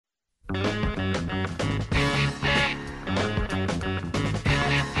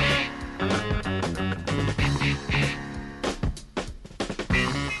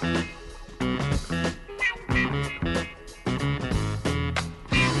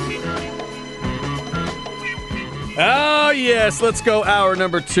Oh, yes. Let's go hour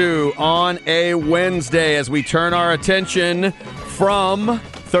number 2 on a Wednesday as we turn our attention from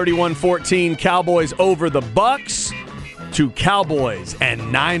 31-14 Cowboys over the Bucks to Cowboys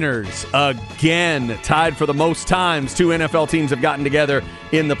and Niners again. Tied for the most times 2 NFL teams have gotten together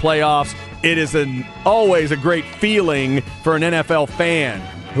in the playoffs. It is always a great feeling for an NFL fan.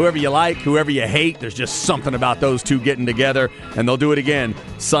 Whoever you like, whoever you hate, there's just something about those two getting together, and they'll do it again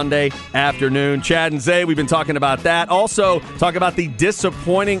Sunday afternoon. Chad and Zay, we've been talking about that. Also, talk about the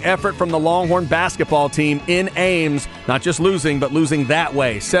disappointing effort from the Longhorn basketball team in Ames. Not just losing, but losing that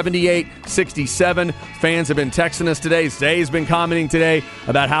way. 78-67. Fans have been texting us today. Zay's been commenting today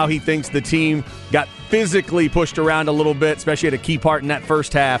about how he thinks the team got physically pushed around a little bit, especially at a key part in that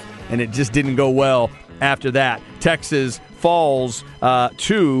first half, and it just didn't go well after that. Texas falls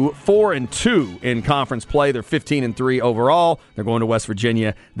to 4-2 in conference play. They're 15-3 overall. They're going to West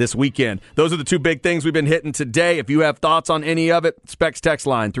Virginia this weekend. Those are the 2 big things we've been hitting today. If you have thoughts on any of it, Specs text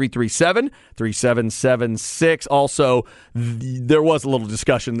line 337-3776. Also, there was a little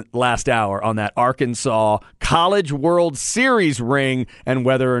discussion last hour on that Arkansas College World Series ring and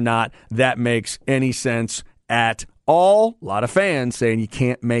whether or not that makes any sense at all. A lot of fans saying you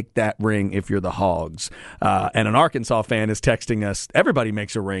can't make that ring if you're the Hogs. And an Arkansas fan is texting us, everybody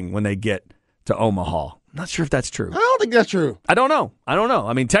makes a ring when they get to Omaha. I'm not sure if that's true. I don't think that's true. I don't know.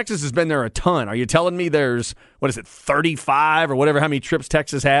 I mean, Texas has been there a ton. Are you telling me there's, 35 or whatever, how many trips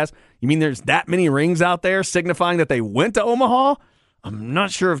Texas has? You mean there's that many rings out there signifying that they went to Omaha? I'm not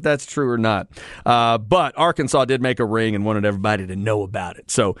sure if that's true or not. But Arkansas did make a ring and wanted everybody to know about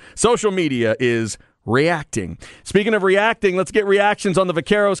it. So social media is reacting. Speaking of reacting, let's get reactions on the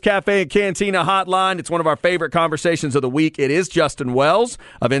Vaqueros Cafe and Cantina hotline. It's one of our favorite conversations of the week. It is Justin Wells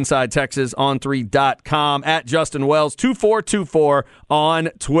of InsideTexasOn3.com at Justin Wells 2424 on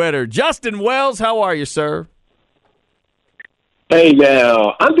Twitter. Justin Wells, how are you, sir? Hey,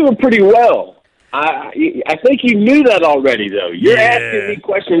 now, I'm doing pretty well. I think you knew that already, though. You're asking me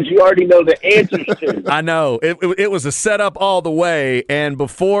questions you already know the answers to. I know. It was a setup all the way, and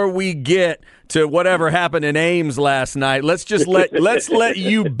before we get to whatever happened in Ames last night, let's let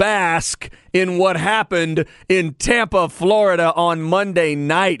you bask in what happened in Tampa, Florida on Monday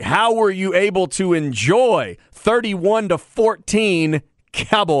night. How were you able to enjoy 31-14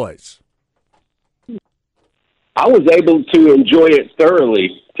 Cowboys? I was able to enjoy it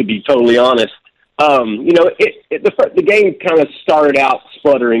thoroughly, to be totally honest. The game kind of started out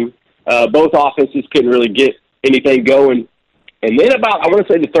sputtering. Both offenses couldn't really get anything going. And then about, I want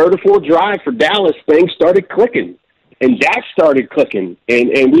to say, the third or fourth drive for Dallas, things started clicking. And Dak started clicking.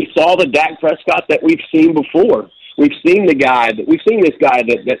 And we saw the Dak Prescott that we've seen before. We've seen this guy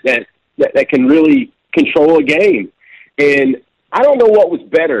that can really control a game. And I don't know what was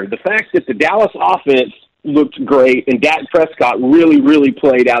better, the fact that the Dallas offense looked great and Dak Prescott really, really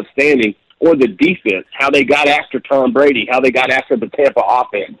played outstanding, or the defense, how they got after Tom Brady, how they got after the Tampa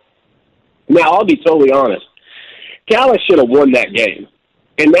offense. Now, I'll be totally honest. Dallas should have won that game,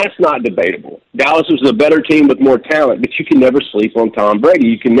 and that's not debatable. Dallas was a better team with more talent, but you can never sleep on Tom Brady.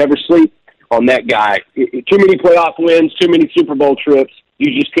 You can never sleep on that guy. Too many playoff wins, too many Super Bowl trips.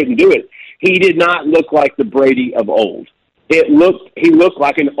 You just couldn't do it. He did not look like the Brady of old. He looked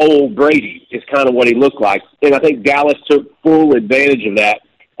like an old Brady is kind of what he looked like, and I think Dallas took full advantage of that.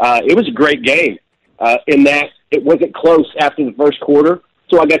 It was a great game in that it wasn't close after the first quarter,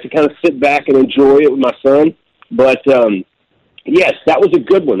 so I got to kind of sit back and enjoy it with my son. But, yes, that was a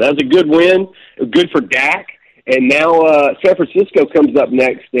good one. That was a good win, good for Dak. And now San Francisco comes up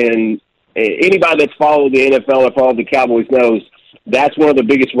next, and anybody that's followed the NFL or followed the Cowboys knows that's one of the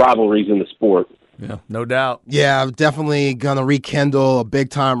biggest rivalries in the sport. Yeah, no doubt. Yeah, definitely going to rekindle a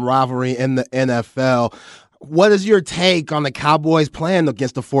big-time rivalry in the NFL. What is your take on the Cowboys playing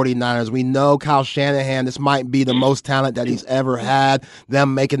against the 49ers? We know Kyle Shanahan, this might be the most talent that he's ever had.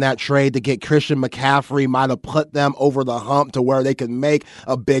 Them making that trade to get Christian McCaffrey might have put them over the hump to where they could make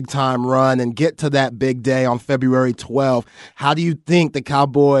a big-time run and get to that big day on February 12th. How do you think the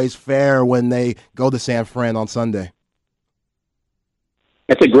Cowboys fare when they go to San Fran on Sunday?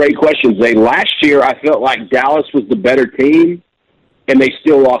 That's a great question, Zay. Last year, I felt like Dallas was the better team, and they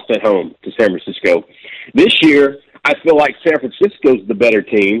still lost at home to San Francisco. This year, I feel like San Francisco's the better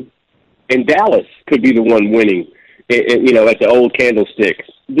team, and Dallas could be the one winning, at the old candlestick.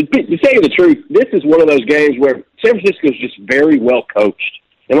 To tell you the truth, this is one of those games where San Francisco's just very well coached.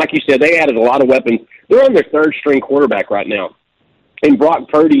 And like you said, they added a lot of weapons. They're on their third-string quarterback right now. And Brock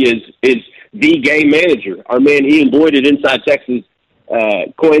Purdy is the game manager. Our man Ian Boyd at Inside Texas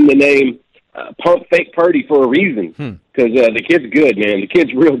coined the name Pump Fake Purdy for a reason, because the kid's good, man. The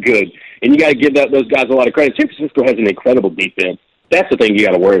kid's real good. and you got to give those guys a lot of credit. San Francisco has an incredible defense. That's the thing you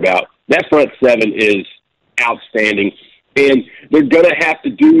got to worry about. That front seven is outstanding, and they're going to have to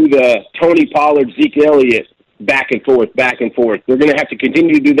do the Tony Pollard, Zeke Elliott back and forth. They're going to have to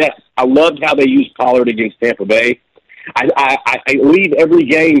continue to do that. I loved how they used Pollard against Tampa Bay. I leave every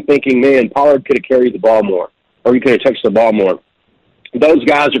game thinking, man, Pollard could have carried the ball more, or he could have touched the ball more. Those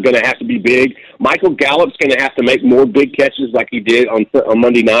guys are going to have to be big. Michael Gallup's going to have to make more big catches like he did on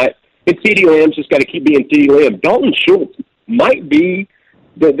Monday night. And CeeDee Lamb's just got to keep being CeeDee Lamb. Dalton Schultz might be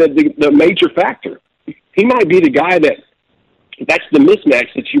the major factor. He might be the guy that's the mismatch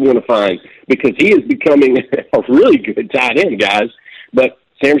that you want to find, because he is becoming a really good tight end, guys. But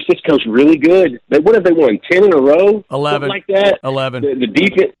San Francisco's really good. What have they won, 10 in a row? 11. Something like that? 11. The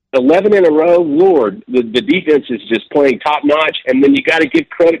defense, 11 in a row. Lord, the defense is just playing top-notch. And then you got to give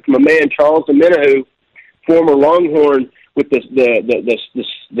credit to my man, Charles Omenihu, former Longhorn, with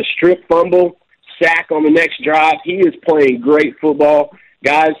the strip fumble, sack on the next drive. He is playing great football.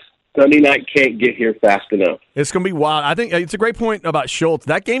 Guys, Sunday night can't get here fast enough. It's going to be wild. I think it's a great point about Schultz.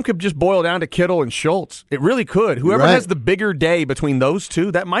 That game could just boil down to Kittle and Schultz. It really could. Whoever has the bigger day between those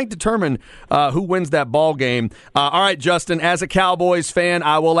two, that might determine who wins that ball game. All right, Justin, as a Cowboys fan,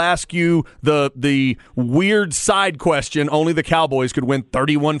 I will ask you the weird side question. Only the Cowboys could win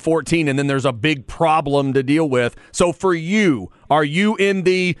 31-14, and then there's a big problem to deal with. So for you, are you in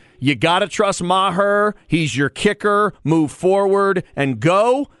the you got to trust Maher, he's your kicker, move forward and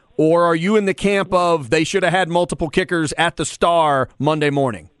go? Or are you in the camp of they should have had multiple kickers at the Star Monday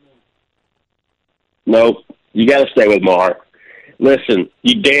morning? Nope. You got to stay with Maher. Listen,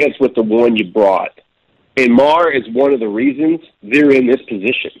 you dance with the one you brought. And Maher is one of the reasons they're in this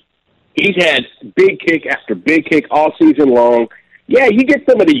position. He's had big kick after big kick all season long. Yeah, you get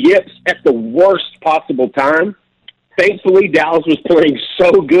some of the yips at the worst possible time. Thankfully, Dallas was playing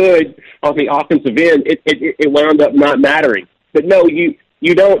so good on the offensive end, it wound up not mattering. But no,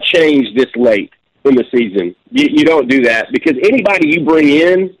 you don't change this late in the season. You don't do that, because anybody you bring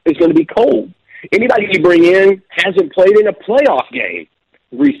in is going to be cold. Anybody you bring in hasn't played in a playoff game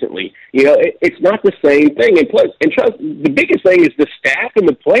recently. You know, it's not the same thing. And trust, the biggest thing is the staff and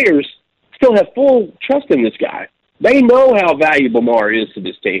the players still have full trust in this guy. They know how valuable Maher is to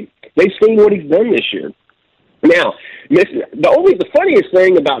this team. They've seen what he's done this year. Now, the funniest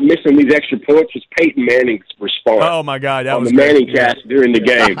thing about missing these extra points was Peyton Manning's response. Oh my God, that on was the great. Manning cast during the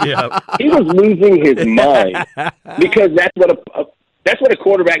game. Yeah. He was losing his mind, because that's what a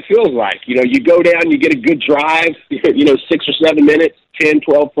quarterback feels like. You know, you go down, you get a good drive, 6 or 7 minutes, 10,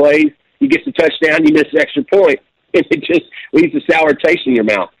 12 plays, you get the touchdown, you miss the extra point, and it just leaves a sour taste in your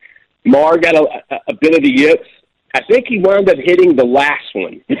mouth. Maher got a bit of the yips. I think he wound up hitting the last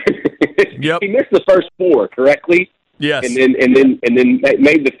one. Yep. He missed the first 4, correctly? Yes. And then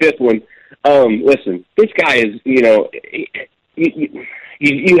made the 5th one. Listen, this guy is, you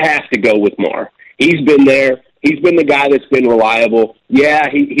have to go with Maher. He's been there. He's been the guy that's been reliable. Yeah,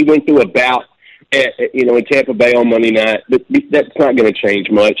 he went through a bout in Tampa Bay on Monday night, but that's not going to change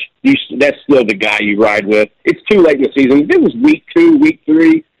much. That's still the guy you ride with. It's too late in the season. If it was week 2, week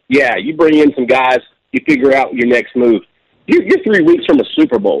 3, yeah, you bring in some guys, you figure out your next move. You're 3 weeks from a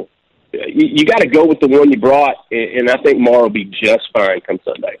Super Bowl. You got to go with the one you brought, and I think Maher will be just fine come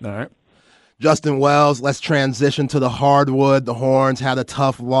Sunday. All right. Justin Wells, let's transition to the hardwood. The Horns had a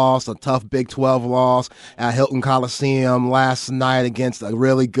tough Big 12 loss at Hilton Coliseum last night against a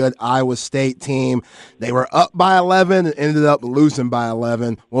really good Iowa State team. They were up by 11 and ended up losing by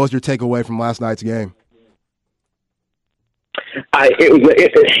 11. What was your takeaway from last night's game?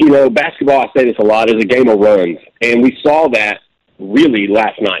 Basketball, I say this a lot, is a game of runs. And we saw that really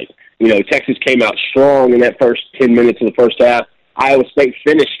last night. Texas came out strong in that first 10 minutes of the first half. Iowa State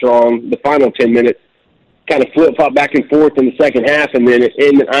finished strong. The final 10 minutes kind of flip-flop back and forth in the second half, and then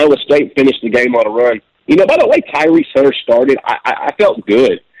Iowa State finished the game on a run. By the way Tyrese Hunter started, I felt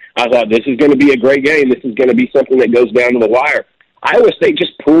good. I thought this is going to be a great game. This is going to be something that goes down to the wire. Iowa State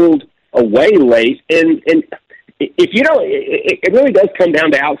just pulled away late, and if you don't, it really does come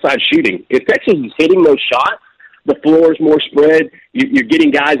down to outside shooting. If Texas is hitting those shots, the floor is more spread, you're getting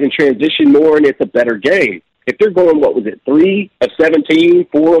guys in transition more, and it's a better game. If they're going, 3 of 17,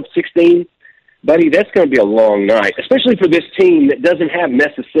 4 of 16, buddy, that's going to be a long night, especially for this team that doesn't have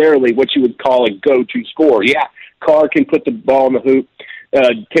necessarily what you would call a go-to scorer. Yeah, Carr can put the ball in the hoop.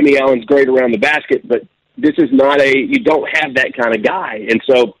 Timmy Allen's great around the basket, but this is not you don't have that kind of guy. And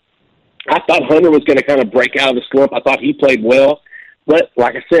so I thought Hunter was going to kind of break out of the slump. I thought he played well. But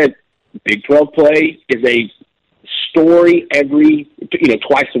like I said, Big 12 play is a story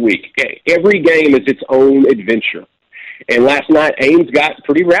twice a week. Every game is its own adventure. And last night, Ames got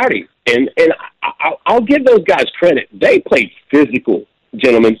pretty rowdy. And I'll give those guys credit. They played physical,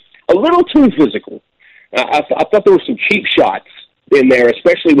 gentlemen, a little too physical. I thought there were some cheap shots in there,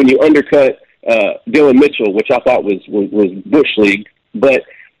 especially when you undercut Dylan Mitchell, which I thought was Bush League. But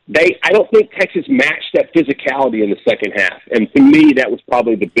I don't think Texas matched that physicality in the second half. And to me, that was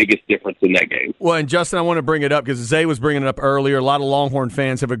probably the biggest difference in that game. Well, and Justin, I want to bring it up because Zay was bringing it up earlier. A lot of Longhorn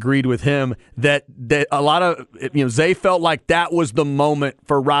fans have agreed with him that a lot of, Zay felt like that was the moment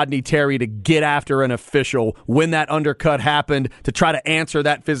for Rodney Terry to get after an official when that undercut happened, to try to answer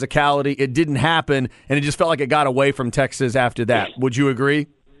that physicality. It didn't happen, and it just felt like it got away from Texas after that. Would you agree?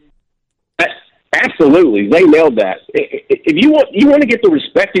 Absolutely, they nailed that. If you want to get the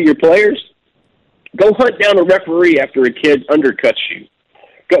respect of your players, go hunt down a referee after a kid undercuts you.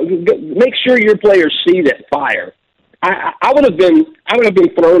 Go make sure your players see that fire. I would have been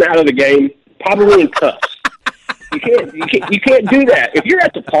thrown out of the game, probably in cuffs. You can't do that. If you're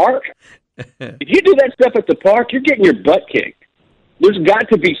at the park, if you do that stuff at the park, you're getting your butt kicked. There's got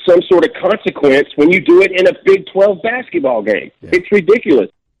to be some sort of consequence when you do it in a Big 12 basketball game. Yeah. It's ridiculous.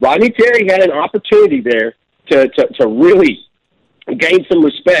 Rodney Terry had an opportunity there to really gain some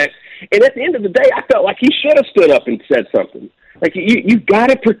respect. And at the end of the day, I felt like he should have stood up and said something. Like, you've got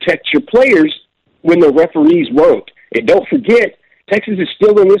to protect your players when the referees won't. And don't forget, Texas is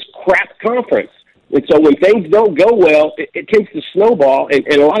still in this crap conference. And so when things don't go well, it tends to snowball. And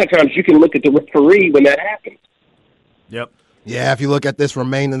a lot of times you can look at the referee when that happens. Yep. Yeah, if you look at this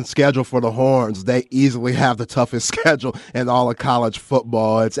remaining schedule for the Horns, they easily have the toughest schedule in all of college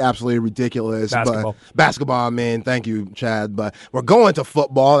football. It's absolutely ridiculous. Basketball, thank you, Chad. But we're going to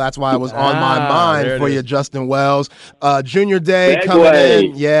football. That's why it was on my mind for you, Justin Wells. Junior Day coming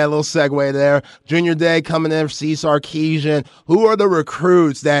in. Yeah, a little segue there. Junior Day coming in for C. Sarkisian. Who are the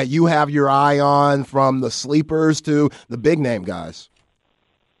recruits that you have your eye on, from the sleepers to the big-name guys?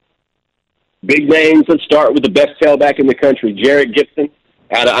 Big names, let's start with the best tailback in the country, Jarrett Gibson,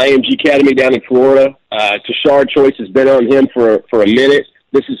 out of IMG Academy down in Florida. Tashard Choice has been on him for a minute.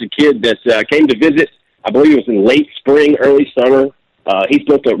 This is a kid that came to visit, I believe it was in late spring, early summer. He's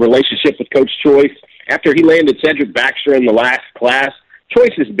built a relationship with Coach Choice. After he landed Cedric Baxter in the last class,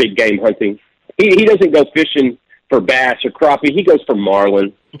 Choice is big game hunting. He doesn't go fishing for bass or crappie. He goes for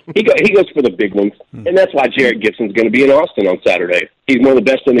marlin. He goes for the big ones, and that's why Jarrett Gibson's going to be in Austin on Saturday. He's one of the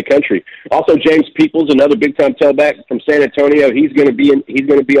best in the country. Also, James Peoples, another big-time tailback from San Antonio. He's going to be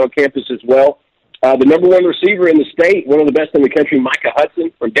on campus as well. The number one receiver in the state, one of the best in the country, Micah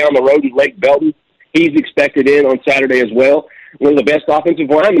Hudson from down the road in Lake Belton. He's expected in on Saturday as well. One of the best offensive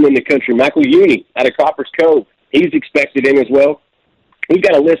linemen in the country, Michael Uni, out of Coppers Cove. He's expected in as well. We've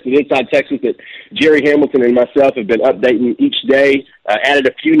got a list of Inside Texas that Jerry Hamilton and myself have been updating each day, added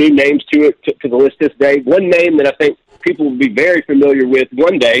a few new names to the list this day. One name that I think people will be very familiar with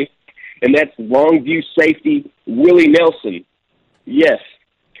one day, and that's Longview safety Willie Nelson. Yes,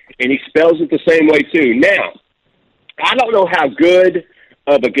 and he spells it the same way too. Now, I don't know how good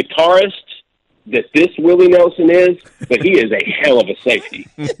of a guitarist that this Willie Nelson is, but he is a hell of a safety.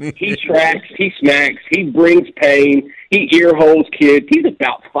 He tracks, he smacks, he brings pain, he ear holes kids. He's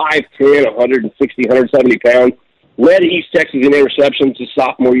about 5'10", 160, 170 pounds. Led East Texas in interceptions his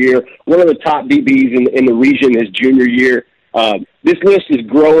sophomore year. One of the top DBs in the region his junior year. This list is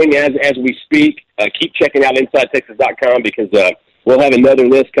growing as we speak. Keep checking out InsideTexas.com because we'll have another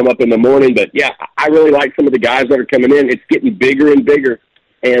list come up in the morning. But, yeah, I really like some of the guys that are coming in. It's getting bigger and bigger.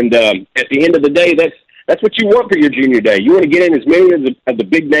 And at the end of the day, that's what you want for your junior day. You want to get in as many of the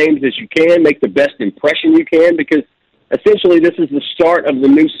big names as you can, make the best impression you can, because essentially this is the start of the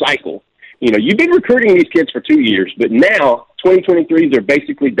new cycle. You know, you've been recruiting these kids for 2 years, but now 2023s are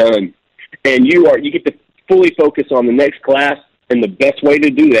basically done, and you get to fully focus on the next class. And the best way to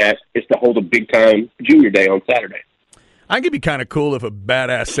do that is to hold a big time junior day on Saturday. I think it'd be kind of cool if a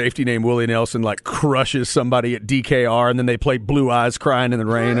badass safety named Willie Nelson crushes somebody at DKR and then they play Blue Eyes Crying in the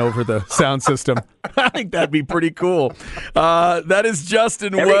Rain over the sound system. I think that'd be pretty cool. That is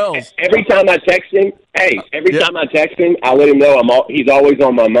Justin Wells. Every time I text him, time I text him, I let him know he's always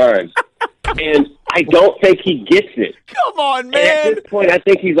on my mind. And I don't think he gets it. Come on, man. And at this point, I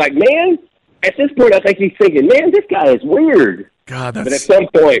think he's like, man. At this point, I think he's thinking, man, this guy is weird. God, But at some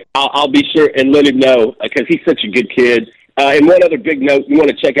point, I'll be sure and let him know because he's such a good kid. And one other big note, you want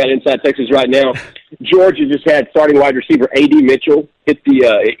to check out Inside Texas right now. Georgia just had starting wide receiver A.D. Mitchell hit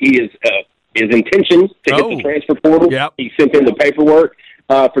his intention to hit the transfer portal. Yep. He sent in the paperwork.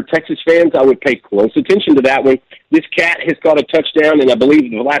 For Texas fans, I would pay close attention to that one. This cat has caught a touchdown in, I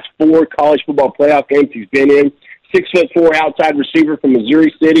believe, the last 4 college football playoff games he's been in. 6'4" outside receiver from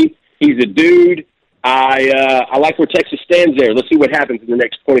Missouri City. He's a dude. I like where Texas stands there. Let's see what happens in the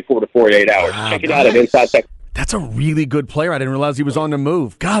next 24 to 48 hours. Check it out at Inside Texas. That's a really good player. I didn't realize he was on the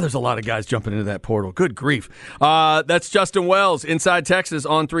move. God, there's a lot of guys jumping into that portal. Good grief. That's Justin Wells, Inside Texas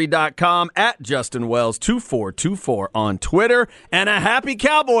on 3.com, at Justin Wells 2424 on Twitter, and a happy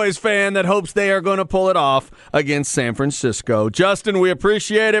Cowboys fan that hopes they are going to pull it off against San Francisco. Justin, we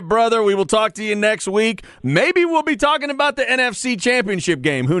appreciate it, brother. We will talk to you next week. Maybe we'll be talking about the NFC Championship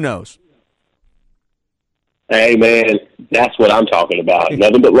game. Who knows? Hey, man, that's what I'm talking about.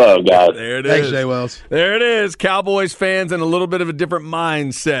 Nothing but love, guys. There it is. Thanks, Jay Wells. There it is. Cowboys fans in a little bit of a different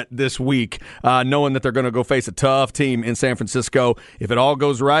mindset this week, knowing that they're going to go face a tough team in San Francisco. If it all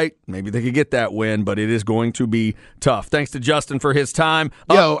goes right, maybe they could get that win, but it is going to be tough. Thanks to Justin for his time.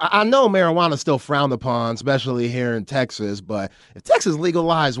 Yo, I know marijuana's still frowned upon, especially here in Texas, but if Texas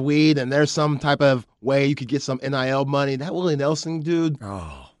legalized weed and there's some type of way you could get some NIL money, that Willie Nelson dude,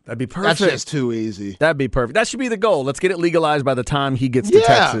 That'd be perfect. that's just too easy. That'd be perfect. That should be the goal. Let's get it legalized by the time he gets to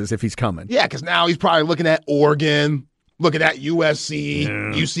Texas, if he's coming. Yeah, because now he's probably looking at Oregon, looking at USC,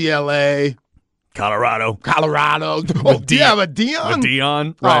 UCLA, Colorado. Oh, but Deion?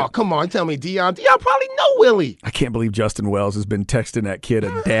 Deion. Right. Oh, come on. Tell me Deion. Deion probably know Willie. I can't believe Justin Wells has been texting that kid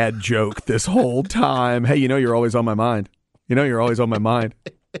a dad joke this whole time. Hey, you're always on my mind. You're always on my mind.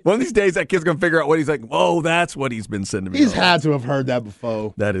 One of these days, that kid's going to figure out what he's like. Whoa, that's what he's been sending me. He's had to have heard that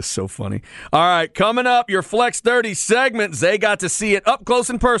before. That is so funny. All right, coming up, your Flex 30 segment. Zay got to see it up close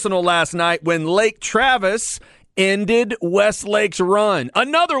and personal last night when Lake Travis ended Westlake's run.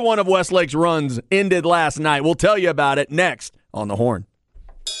 Another one of Westlake's runs ended last night. We'll tell you about it next on The Horn.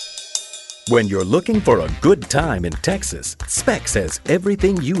 When you're looking for a good time in Texas, Specs has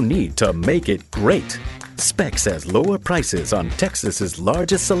everything you need to make it great. Specs has lower prices on Texas's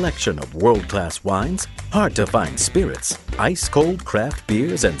largest selection of world-class wines, hard-to-find spirits, ice-cold craft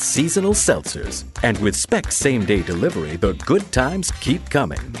beers, and seasonal seltzers. And with Specs same-day delivery, the good times keep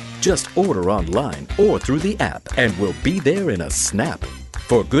coming. Just order online or through the app, and we'll be there in a snap.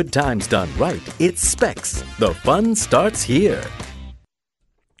 For good times done right, it's Specs. The fun starts here.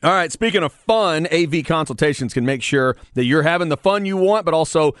 All right, speaking of fun, AV Consultations can make sure that you're having the fun you want, but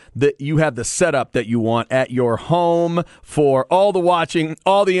also that you have the setup that you want at your home for all the watching,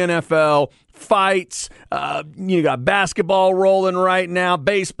 all the NFL fights. You got basketball rolling right now,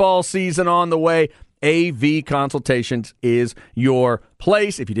 baseball season on the way. AV Consultations is your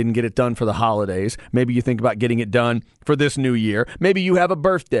place. If you didn't get it done for the holidays, maybe you think about getting it done for this new year. Maybe you have a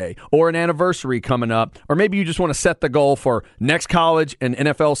birthday or an anniversary coming up, or maybe you just want to set the goal for next college and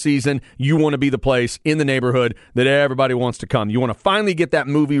NFL season. You want to be the place in the neighborhood that everybody wants to come. You want to finally get that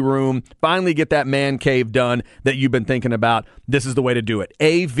movie room, finally get that man cave done that you've been thinking about. This is the way to do it.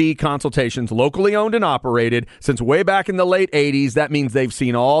 AV Consultations, locally owned and operated since way back in the late 80s. That means they've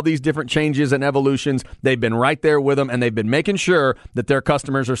seen all these different changes and evolutions. They've been right there with them, and they've been making sure that their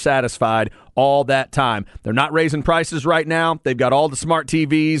customers are satisfied all that time. They're not raising prices right now. They've got all the smart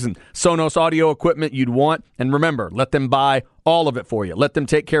TVs and Sonos audio equipment you'd want. And remember, let them buy all of it for you. Let them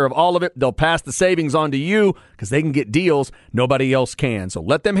take care of all of it. They'll pass the savings on to you because they can get deals nobody else can. So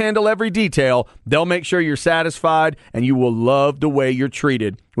let them handle every detail. They'll make sure you're satisfied, and you will love the way you're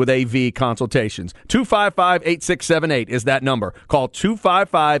treated with AV Consultations. 255-8678 is that number. Call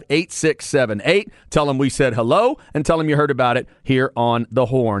 255-8678. Tell them we said hello, and tell them you heard about it here on The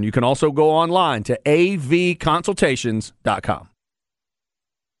Horn. You can also go online to avconsultations.com.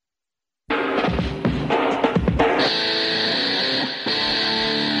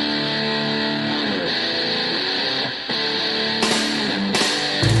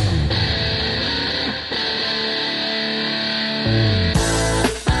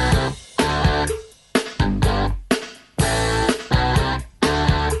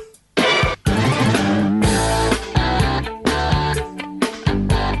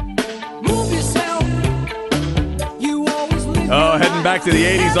 Back to the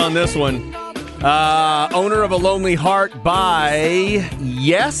 80s on this one. Owner of a Lonely Heart by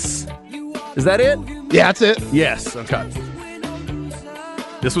Yes? Is that it? Yeah, that's it. Yes. Okay.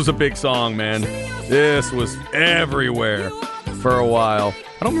 This was a big song, man. This was everywhere for a while.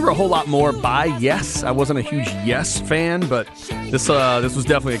 I don't remember a whole lot more by Yes. I wasn't a huge Yes fan, but this was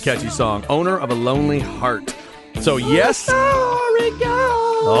definitely a catchy song. Owner of a Lonely Heart. So Yes.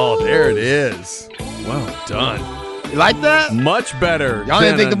 Oh, there it is. Well done. You like that? Much better. Y'all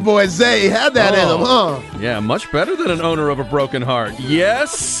didn't think the boy Zay had that in him, huh? Yeah, much better than an Owner of a Broken Heart.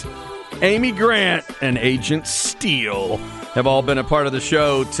 Yes, Amy Grant and Agent Steele have all been a part of the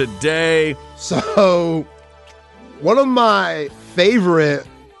show today. So, one of my favorite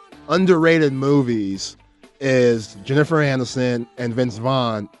underrated movies is Jennifer Aniston and Vince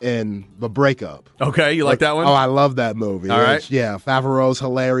Vaughn in The Breakup. Okay, you like that one? Oh, I love that movie. All right. Yeah, Favreau's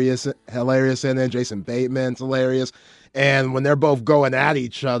hilarious in it. Jason Bateman's hilarious. And when they're both going at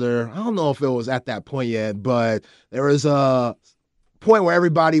each other, I don't know if it was at that point yet, but there was a point where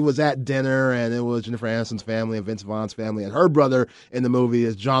everybody was at dinner, and it was Jennifer Aniston's family and Vince Vaughn's family, and her brother in the movie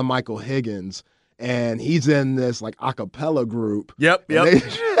is John Michael Higgins. And he's in this like a cappella group. Yep. They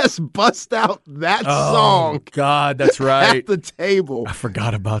just bust out that song. Oh, God, that's right. At the table. I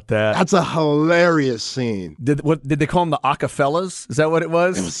forgot about that. That's a hilarious scene. Did they call them the Acafellas? Is that what it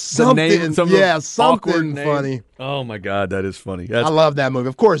was? It was something, something funny. Oh my God, that is funny. I love that movie.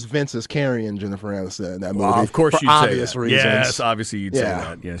 Of course, Vince is carrying Jennifer Aniston in that movie. Well, of course, for you'd say obvious that. reasons. Yes, obviously you'd say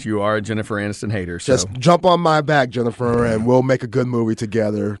that. Yes, you are a Jennifer Aniston hater. So. Just jump on my back, Jennifer, and we'll make a good movie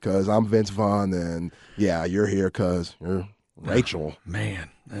together. Because I'm Vince Vaughn, and you're here because you're Rachel.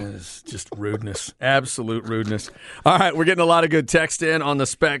 Man, that is just rudeness. Absolute rudeness. All right, we're getting a lot of good text in on the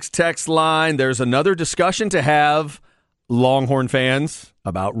Specs text line. There's another discussion to have, Longhorn fans,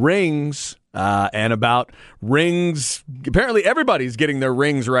 about rings. And about rings. Apparently everybody's getting their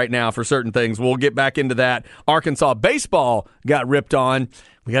rings right now for certain things. We'll get back into that. Arkansas baseball got ripped on.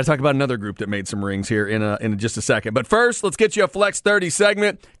 We got to talk about another group that made some rings here in just a second. But first, let's get you a Flex 30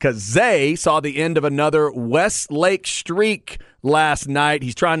 segment because Zay saw the end of another Westlake streak last night.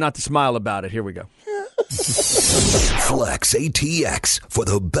 He's trying not to smile about it. Here we go. Flex ATX for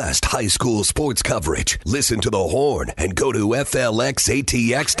the best high school sports coverage. Listen to the Horn and go to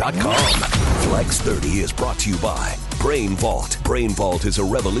FLXATX.com. Flex 30 is brought to you by Brain Vault. Brain Vault is a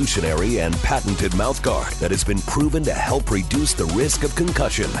revolutionary and patented mouthguard that has been proven to help reduce the risk of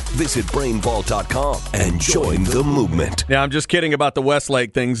concussion. Visit BrainVault.com and join the movement. Now, I'm just kidding about the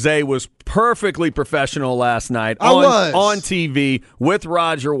Westlake thing. Zay was perfectly professional last night on TV with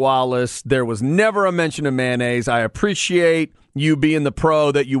Roger Wallace. There was never a mention of mayonnaise. I appreciate you being the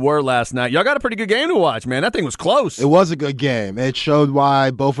pro that you were last night. Y'all got a pretty good game to watch, man. That thing was close. It was a good game. It showed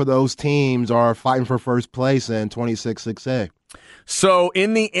why both of those teams are fighting for first place in 26-6A. So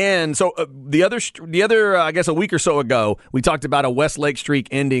in the end, the other I guess a week or so ago, we talked about a Westlake streak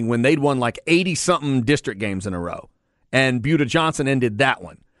ending when they'd won like 80-something district games in a row. And Buda Johnson ended that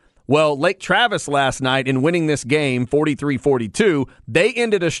one. Well, Lake Travis last night in winning this game, 43-42, they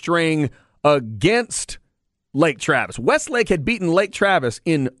ended a string against Lake Travis. Westlake had beaten Lake Travis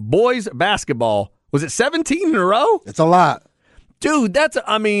in boys basketball. Was it 17 in a row? It's a lot. Dude,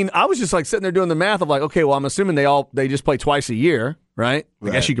 I was just like sitting there doing the math of like, okay, well, I'm assuming they just play twice a year, right? I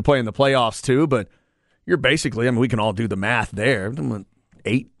guess you could play in the playoffs too, but you're basically, we can all do the math there.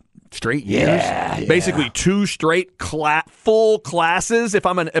 8 straight years. Yeah. Basically 2 straight full classes. If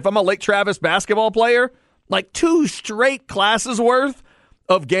I'm a Lake Travis basketball player, like 2 straight classes worth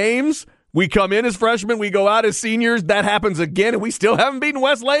of games. We come in as freshmen, we go out as seniors. That happens again, and we still haven't beaten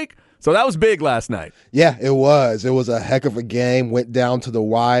Westlake. So that was big last night. Yeah, it was. It was a heck of a game. Went down to the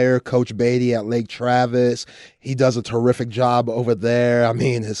wire. Coach Beatty at Lake Travis, he does a terrific job over there.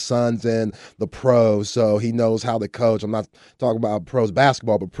 His son's in the pros, so he knows how to coach. I'm not talking about pros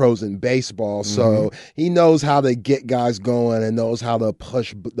basketball, but pros in baseball. Mm-hmm. So he knows how to get guys going and knows how to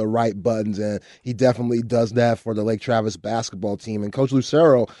push the right buttons, and he definitely does that for the Lake Travis basketball team. And Coach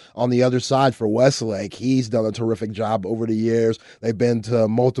Lucero on the other side for Westlake, he's done a terrific job over the years. They've been to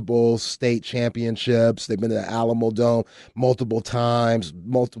multiple state championships. They've been to the Alamo Dome multiple times,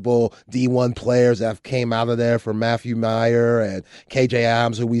 multiple D1 players that have came out of there for Matthew Meyer and KJ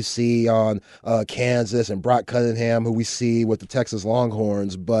Adams, who we see on Kansas, and Brock Cunningham, who we see with the Texas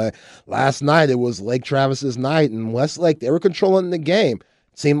Longhorns. But last night it was Lake Travis's night, and Westlake, they were controlling the game.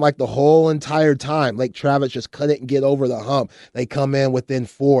 Seemed like the whole entire time, Lake Travis just couldn't get over the hump. They come in within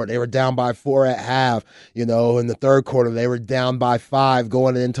 4. They were down by 4 at half. In the third quarter, they were down by 5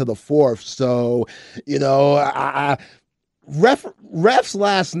 going into the fourth. So, refs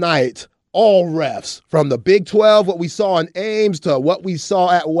last night, all refs, from the Big 12, what we saw in Ames, to what we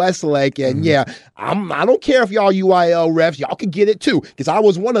saw at Westlake. And I don't care if y'all UIL refs, y'all can get it too, because I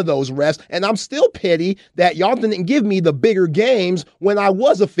was one of those refs, and I'm still petty that y'all didn't give me the bigger games when I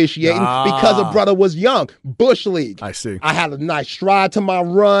was officiating because a brother was young. Bush League. I see. I had a nice stride to my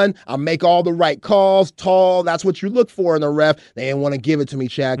run. I make all the right calls, tall. That's what you look for in a ref. They didn't want to give it to me,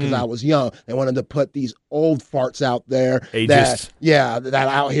 Chad, because I was young. They wanted to put these old farts out there that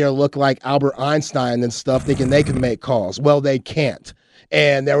out here look like Albert Einstein and stuff, thinking they can make calls. Well, they can't.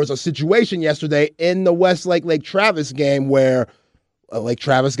 And there was a situation yesterday in the Westlake Lake Travis game where a Lake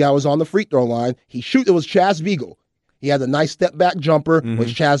Travis guy was on the free throw line. It was Chaz Beagle. He had a nice step back jumper with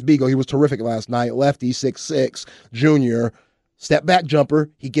Chaz Beagle. He was terrific last night. Lefty, 6'6", junior. Step back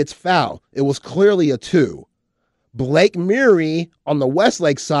jumper. He gets fouled. It was clearly a 2. Blake Murray on the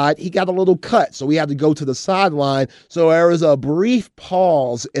Westlake side, he got a little cut, so he had to go to the sideline. So there was a brief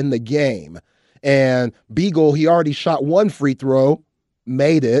pause in the game. And Beagle, he already shot one free throw,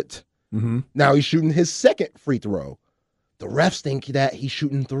 made it. Mm-hmm. Now he's shooting his second free throw. The refs think that he's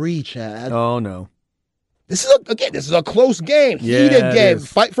shooting 3, Chad. Oh, no. This is a close game, Yeah, heated game, is.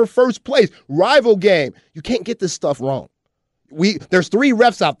 fight for first place, rival game. You can't get this stuff wrong. There's 3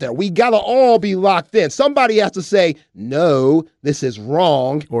 refs out there. We got to all be locked in. Somebody has to say, no, this is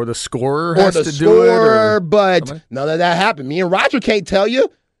wrong. Or the scorer has to do it. But somebody? none of that happened. Me and Roger can't tell you.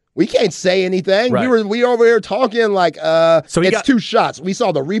 We can't say anything. Right. We over here talking like So it's 2 shots. We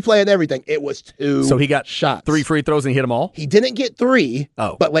saw the replay and everything. It was 2 So he got shots. 3 free throws and he hit them all? He didn't get 3,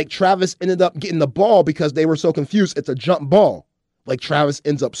 but Lake Travis ended up getting the ball because they were so confused. It's a jump ball. Lake Travis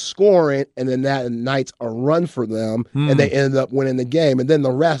ends up scoring, and then that ignites a run for them, and they ended up winning the game. And then the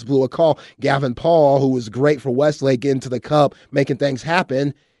refs blew a call. Gavin Paul, who was great for Westlake, getting to the cup, making things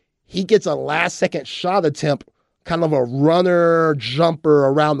happen, he gets a last-second shot attempt, kind of a runner jumper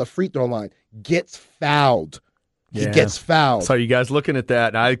around the free throw line, gets fouled. He gets fouled. So you guys looking at that,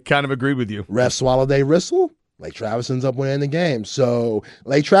 and I kind of agree with you. Refs swallow their whistle. Lake Travis ends up winning the game. So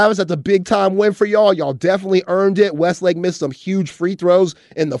Lake Travis, that's a big-time win for y'all. Y'all definitely earned it. Westlake missed some huge free throws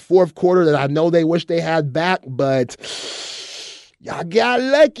in the fourth quarter that I know they wish they had back, but y'all got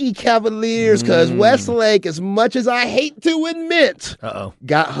lucky, Cavaliers, because Westlake, as much as I hate to admit,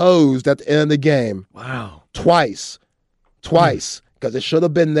 got hosed at the end of the game. Wow. Twice, because it should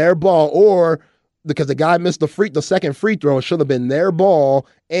have been their ball, or because the guy missed the second free throw, it should have been their ball,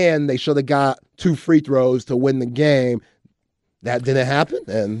 and they should have got 2 free throws to win the game. That didn't happen,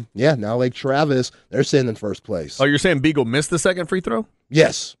 and now Lake Travis, they're sitting in first place. Oh, you're saying Beagle missed the second free throw?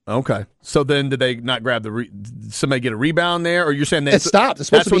 Yes. Okay. So then did they not grab did somebody get a rebound there? Or you're saying it stopped. It's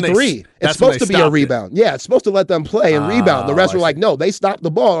supposed to be 3. It's supposed to be a rebound. Yeah, it's supposed to let them play and rebound. The rest were like, no, they stopped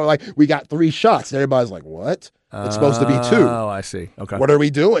the ball. They're like, we got 3 shots. And everybody's like, what? It's supposed to be 2. Oh, I see. Okay. What are we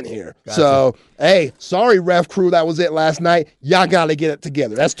doing here? Gotcha. So, hey, sorry, ref crew, that was it last night. Y'all got to get it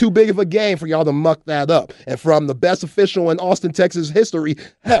together. That's too big of a game for y'all to muck that up. And from the best official in Austin, Texas history,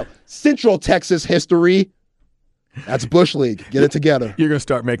 hell, Central Texas history, that's Bush League. Get it together. You're going to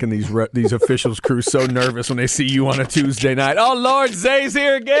start making these officials crews so nervous when they see you on a Tuesday night. Oh, Lord, Zay's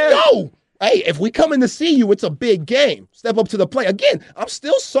here again. No! Hey, if we come in to see you, it's a big game. Step up to the plate. Again, I'm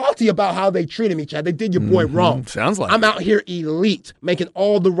still salty about how they treated me, Chad. They did your boy wrong. Sounds like I'm out here elite, making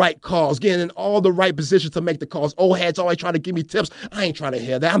all the right calls, getting in all the right positions to make the calls. Old heads always trying to give me tips. I ain't trying to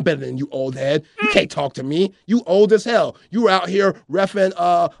hear that. I'm better than you, old head. You can't talk to me. You old as hell. You were out here reffing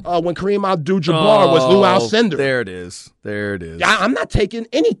when Kareem Abdul-Jabbar was Lou Alcindor. There it is. There it is. I'm not taking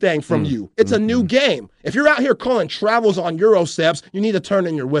anything from you. It's a new game. If you're out here calling travels on Eurosteps, you need to turn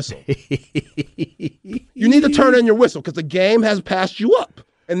in your whistle. You need to turn in your whistle because the game has passed you up.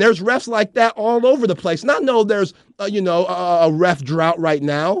 And there's refs like that all over the place. And I know there's, a ref drought right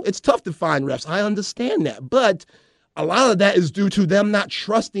now. It's tough to find refs. I understand that. But a lot of that is due to them not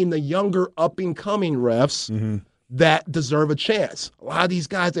trusting the younger up-and-coming refs that deserve a chance. A lot of these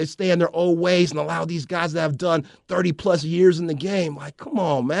guys, they stay in their old ways, and a lot of these guys that have done 30-plus years in the game, like, come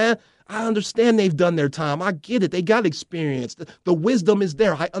on, man. I understand they've done their time. I get it. They got experience. The wisdom is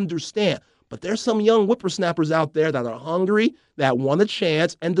there. I understand. But there's some young whippersnappers out there that are hungry, that want a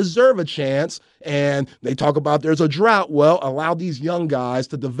chance and deserve a chance. And they talk about there's a drought. Well, allow these young guys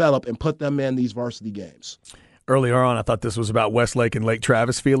to develop and put them in these varsity games. Earlier on, I thought this was about Westlake and Lake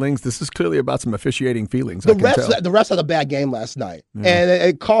Travis feelings. This is clearly about some officiating feelings. The refs had a bad game last night, and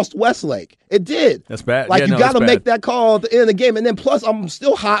it cost Westlake. It did. That's bad. Like, you got to make that call at the end of the game. And then plus, I'm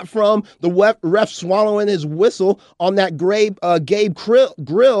still hot from the ref swallowing his whistle on that Gabe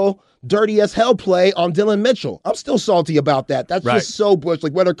Grill dirty as hell play on Dylan Mitchell. I'm still salty about that. That's just so Bush.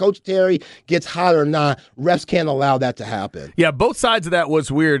 Like, whether Coach Terry gets hot or not, refs can't allow that to happen. Yeah, both sides of that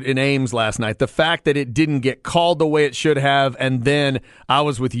was weird in Ames last night. The fact that it didn't get called the way it should have, and then I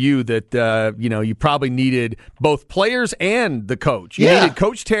was with you that, you probably needed both players and the coach. You needed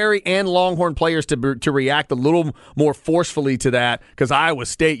Coach Terry and Longhorn players to react a little more forcefully to that, because Iowa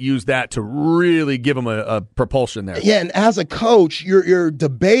State used that to really give them a propulsion there. Yeah, and as a coach, you're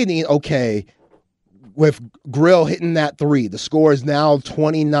debating, okay, with Grill hitting that 3, the score is now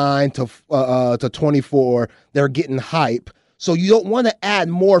 29 to 24. They're getting hype. So you don't want to add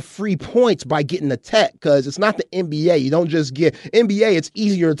more free points by getting the tech, because it's not the NBA. You don't just get NBA. It's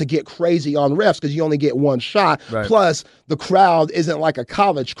easier to get crazy on refs because you only get one shot. Right. Plus, the crowd isn't like a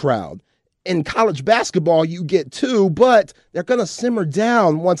college crowd. In college basketball, you get 2, but they're going to simmer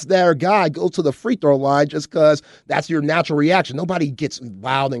down once their guy goes to the free throw line just because that's your natural reaction. Nobody gets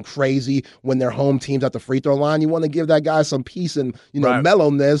wild and crazy when their home team's at the free throw line. You want to give that guy some peace and, Right.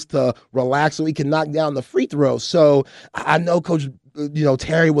 mellowness to relax so he can knock down the free throw. So I know Coach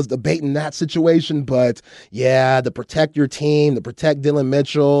Terry was debating that situation, but yeah, to protect your team, to protect Dylan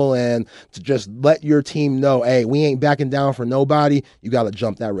Mitchell, and to just let your team know, hey, we ain't backing down for nobody. You got to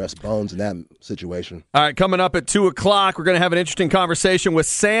jump that ref's bones in that situation. All right, coming up at 2 o'clock, we're going to have an interesting conversation with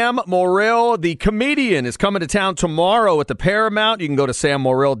Sam Morrill. The comedian is coming to town tomorrow at the Paramount. You can go to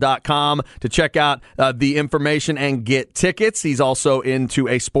sammorrill.com to check out the information and get tickets. He's also into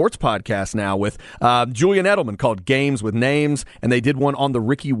a sports podcast now with Julian Edelman called Games with Names, and they did one on the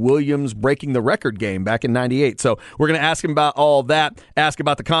Ricky Williams breaking the record game back in 98. So we're going to ask him about all that, ask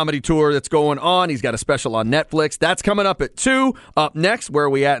about the comedy tour that's going on. He's got a special on Netflix. That's coming up at 2. Up next, where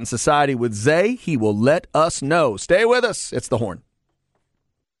are we at in society with Zay? He will let us know. Stay with us. It's The Horn.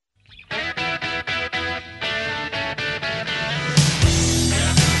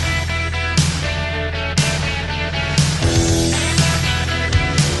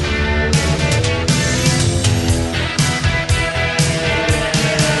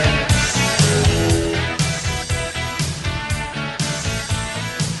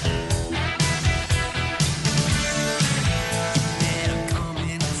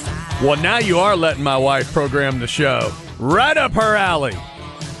 Well, now you are letting my wife program the show. Right up her alley.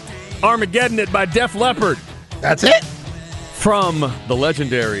 Armageddon It by Def Leppard. That's it? From the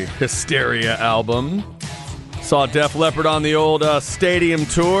legendary Hysteria album. Saw Def Leppard on the old stadium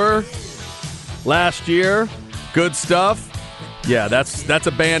tour last year. Good stuff. Yeah, that's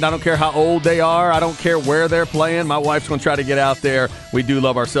a band. I don't care how old they are. I don't care where they're playing. My wife's going to try to get out there. We do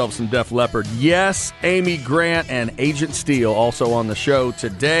love ourselves some Def Leppard. Yes, Amy Grant and Agent Steel also on the show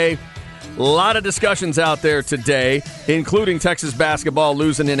today. A lot of discussions out there today, including Texas basketball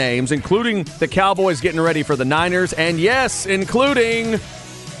losing in Ames, including the Cowboys getting ready for the Niners, and yes, including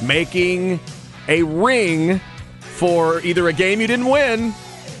making a ring for either a game you didn't win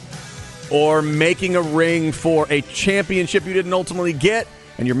or making a ring for a championship you didn't ultimately get,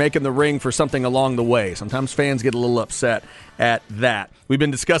 and you're making the ring for something along the way. Sometimes fans get a little upset at that. We've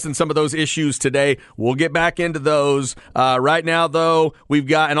been discussing some of those issues today. We'll get back into those. Right now, though, we've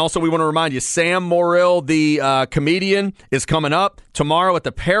got, and also we want to remind you, Sam Morrill, the comedian, is coming up. Tomorrow at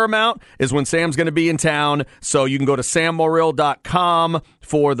the Paramount is when Sam's going to be in town. So you can go to sammorrill.com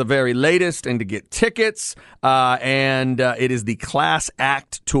for the very latest and to get tickets. And it is the Class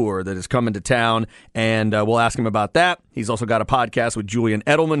Act Tour that is coming to town. And we'll ask him about that. He's also got a podcast with Julian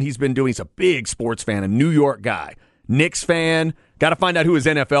Edelman. He's a big sports fan, a New York guy. Knicks fan. Got to find out who his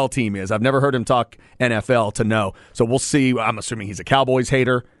NFL team is. I've never heard him talk NFL to know. So we'll see. I'm assuming he's a Cowboys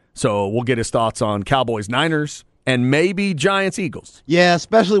hater. So we'll get his thoughts on Cowboys, Niners, and maybe Giants, Eagles. Yeah,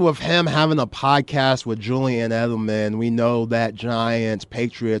 especially with him having a podcast with Julian Edelman. We know that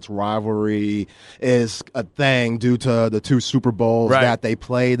Giants-Patriots rivalry is a thing due to the 2 Super Bowls that they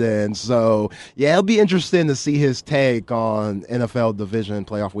played in. So, yeah, it'll be interesting to see his take on NFL division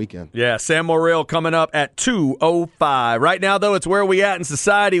playoff weekend. Yeah, Sam Morrill coming up at 2:05. Right now, though, it's Where We At in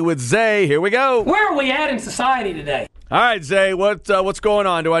Society with Zay. Here we go. Where are we at in society today? All right, Zay, what's going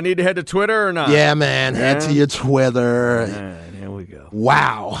on? Do I need to head to Twitter or not? Yeah, man, head to your Twitter. All right, here we go.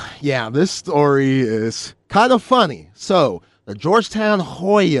 Wow. Yeah, this story is kind of funny. So, the Georgetown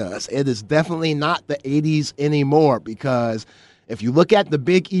Hoyas, it is definitely not the 80s anymore because if you look at the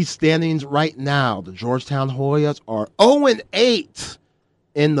Big East standings right now, the Georgetown Hoyas are 0-8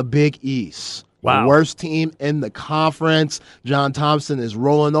 in the Big East. Wow. The worst team in the conference. John Thompson is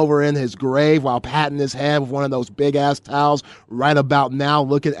rolling over in his grave while patting his head with one of those big-ass towels right about now.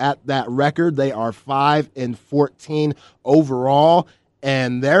 Looking at that record, they are 5-14 overall.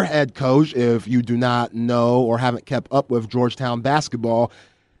 And their head coach, if you do not know or haven't kept up with Georgetown basketball,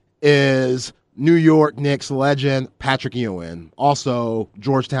 is New York Knicks legend Patrick Ewing. Also,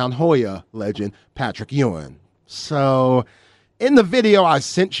 Georgetown Hoya legend Patrick Ewing. So, in the video I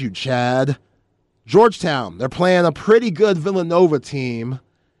sent you, Chad, Georgetown, they're playing a pretty good Villanova team,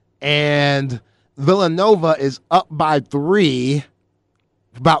 and Villanova is up by 3,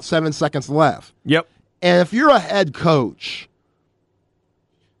 about 7 seconds left. Yep. And if you're a head coach,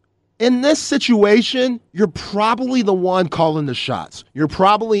 in this situation, you're probably the one calling the shots. You're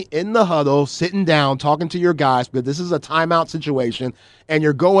probably in the huddle, sitting down, talking to your guys, but this is a timeout situation, and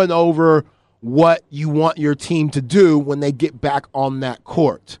you're going over what you want your team to do when they get back on that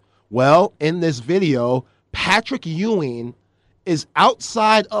court. Well, in this video, Patrick Ewing is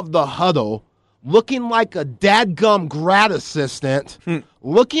outside of the huddle looking like a dadgum grad assistant,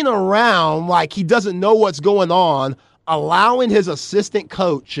 looking around like he doesn't know what's going on, allowing his assistant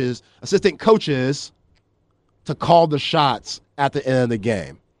coaches to call the shots at the end of the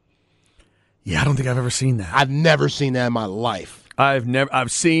game. Yeah, I don't think I've ever seen that. I've never seen that in my life.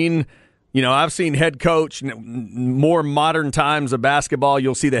 I've seen head coach, more modern times of basketball,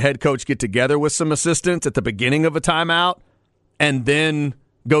 you'll see the head coach get together with some assistants at the beginning of a timeout and then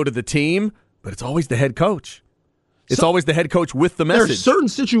go to the team, but it's always the head coach. It's always the head coach with the message. There are certain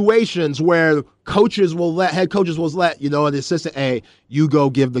situations where head coaches will let, the assistant, hey, you go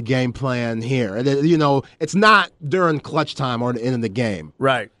give the game plan here. And, it's not during clutch time or at the end of the game.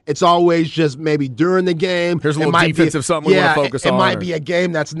 Right. It's always just maybe during the game. Here's a little defensive something we want to focus on. It might be a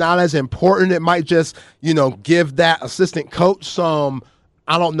game that's not as important. It might just, give that assistant coach some,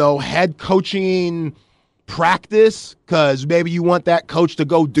 head coaching practice, because maybe you want that coach to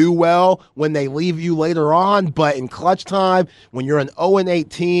go do well when they leave you later on. But in clutch time, when you're an 0-8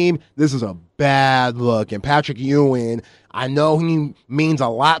 team, this is a bad look. And Patrick Ewing, I know he means a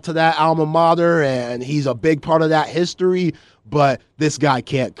lot to that alma mater, and he's a big part of that history, but this guy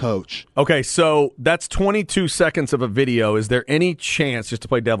can't coach. Okay, so that's 22 seconds of a video. Is there any chance, just to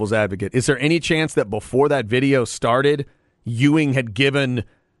play devil's advocate, is there any chance that before that video started, Ewing had given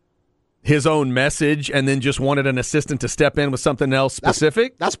his own message and then just wanted an assistant to step in with something else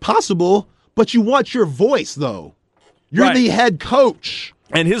specific? That's possible, but you want your voice, though. You're the head coach.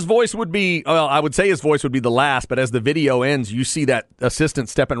 And his voice would be, I would say his voice would be the last, but as the video ends, you see that assistant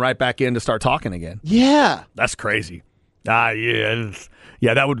stepping right back in to start talking again. Yeah. That's crazy. Yeah,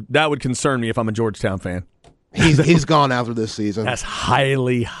 that would concern me if I'm a Georgetown fan. He's gone after this season. That's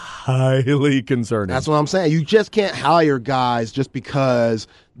highly concerning. That's what I'm saying. You just can't hire guys just because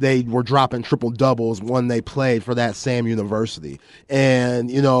they were dropping triple doubles when they played for that same university.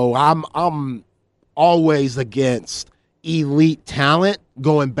 And I'm always against elite talent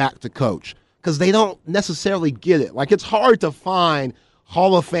going back to coach because they don't necessarily get it. Like, it's hard to find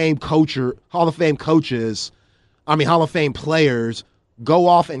Hall of Fame players go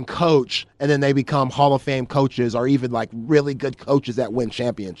off and coach, and then they become Hall of Fame coaches or even like really good coaches that win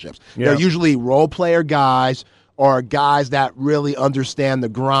championships. Yeah. They're usually role player guys or guys that really understand the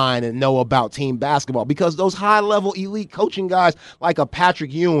grind and know about team basketball, because those high-level elite coaching guys like a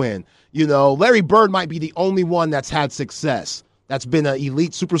Patrick Ewing, Larry Bird might be the only one that's had success. That's been an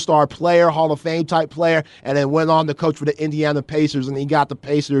elite superstar player, Hall of Fame type player, and then went on to coach for the Indiana Pacers, and he got the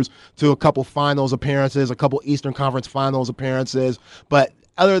Pacers to a couple finals appearances, a couple Eastern Conference finals appearances. But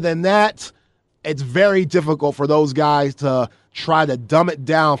other than that, it's very difficult for those guys to try to dumb it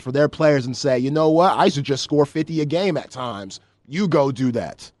down for their players and say, you know what, I should just score 50 a game at times. You go do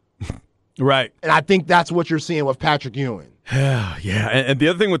that. Right. And I think that's what you're seeing with Patrick Ewing. Yeah, and the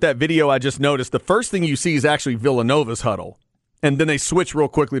other thing with that video I just noticed, the first thing you see is actually Villanova's huddle. And then they switch real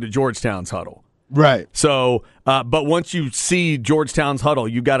quickly to Georgetown's huddle. Right. So, but once you see Georgetown's huddle,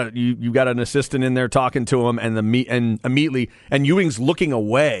 you got an assistant in there talking to him, and immediately Ewing's looking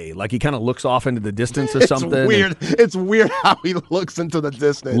away, like he kind of looks off into the distance or something. It's weird. It's weird how he looks into the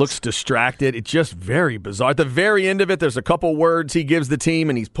distance. Looks distracted. It's just very bizarre. At the very end of it, there's a couple words he gives the team,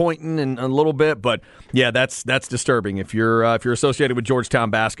 and he's pointing and a little bit. But yeah, that's disturbing. If you're associated with Georgetown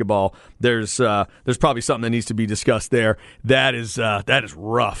basketball, there's probably something that needs to be discussed there. That is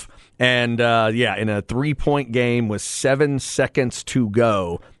rough. And, in a 3-point game with 7 seconds to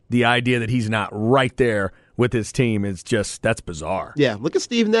go, the idea that he's not right there with his team is that's bizarre. Yeah, look at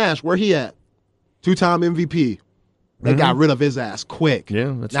Steve Nash. Where he at? 2-time MVP. They got rid of his ass quick.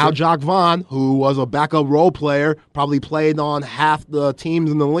 Yeah, that's now true. Jacques Vaughn, who was a backup role player, probably played on half the teams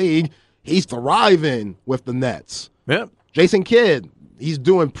in the league, he's thriving with the Nets. Yeah. Jason Kidd, he's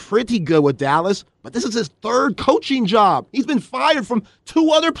doing pretty good with Dallas, but this is his third coaching job. He's been fired from 2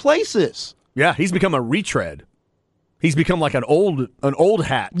 other places. Yeah, he's become a retread. He's become like an old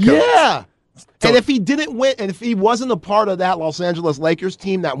hat coach. Yeah. So, and if he didn't win, and if he wasn't a part of that Los Angeles Lakers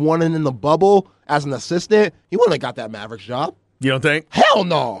team that won it in the bubble as an assistant, he wouldn't have got that Mavericks job. You don't think? Hell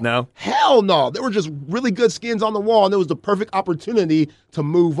no. No? Hell no. There were just really good skins on the wall, and it was the perfect opportunity to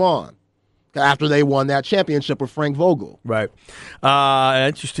move on after they won that championship with Frank Vogel. Right.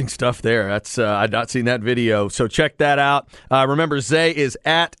 Interesting stuff there. That's I'd not seen that video, so check that out. Remember, Zay is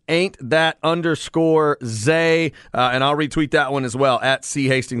at @ain'tthat_Zay, and I'll retweet that one as well, at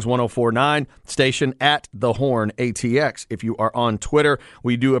 @CHastings1049, station at The Horn ATX. If you are on Twitter,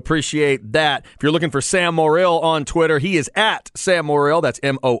 we do appreciate that. If you're looking for Sam Morrill on Twitter, he is at Sam Morrill. That's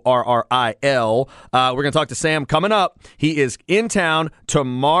MORRIL. We're going to talk to Sam coming up. He is in town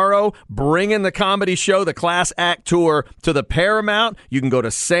tomorrow. Bring bringing the comedy show, the Class Act Tour, to the Paramount. You can go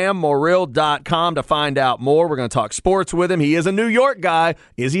to sammorrill.com to find out more. We're going to talk sports with him. He is a New York guy.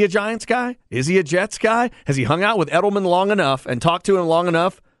 Is he a Giants guy? Is he a Jets guy? Has he hung out with Edelman long enough and talked to him long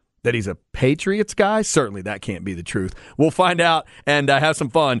enough that he's a Patriots guy? Certainly that can't be the truth. We'll find out and have some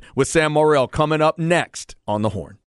fun with Sam Morrill coming up next on The Horn.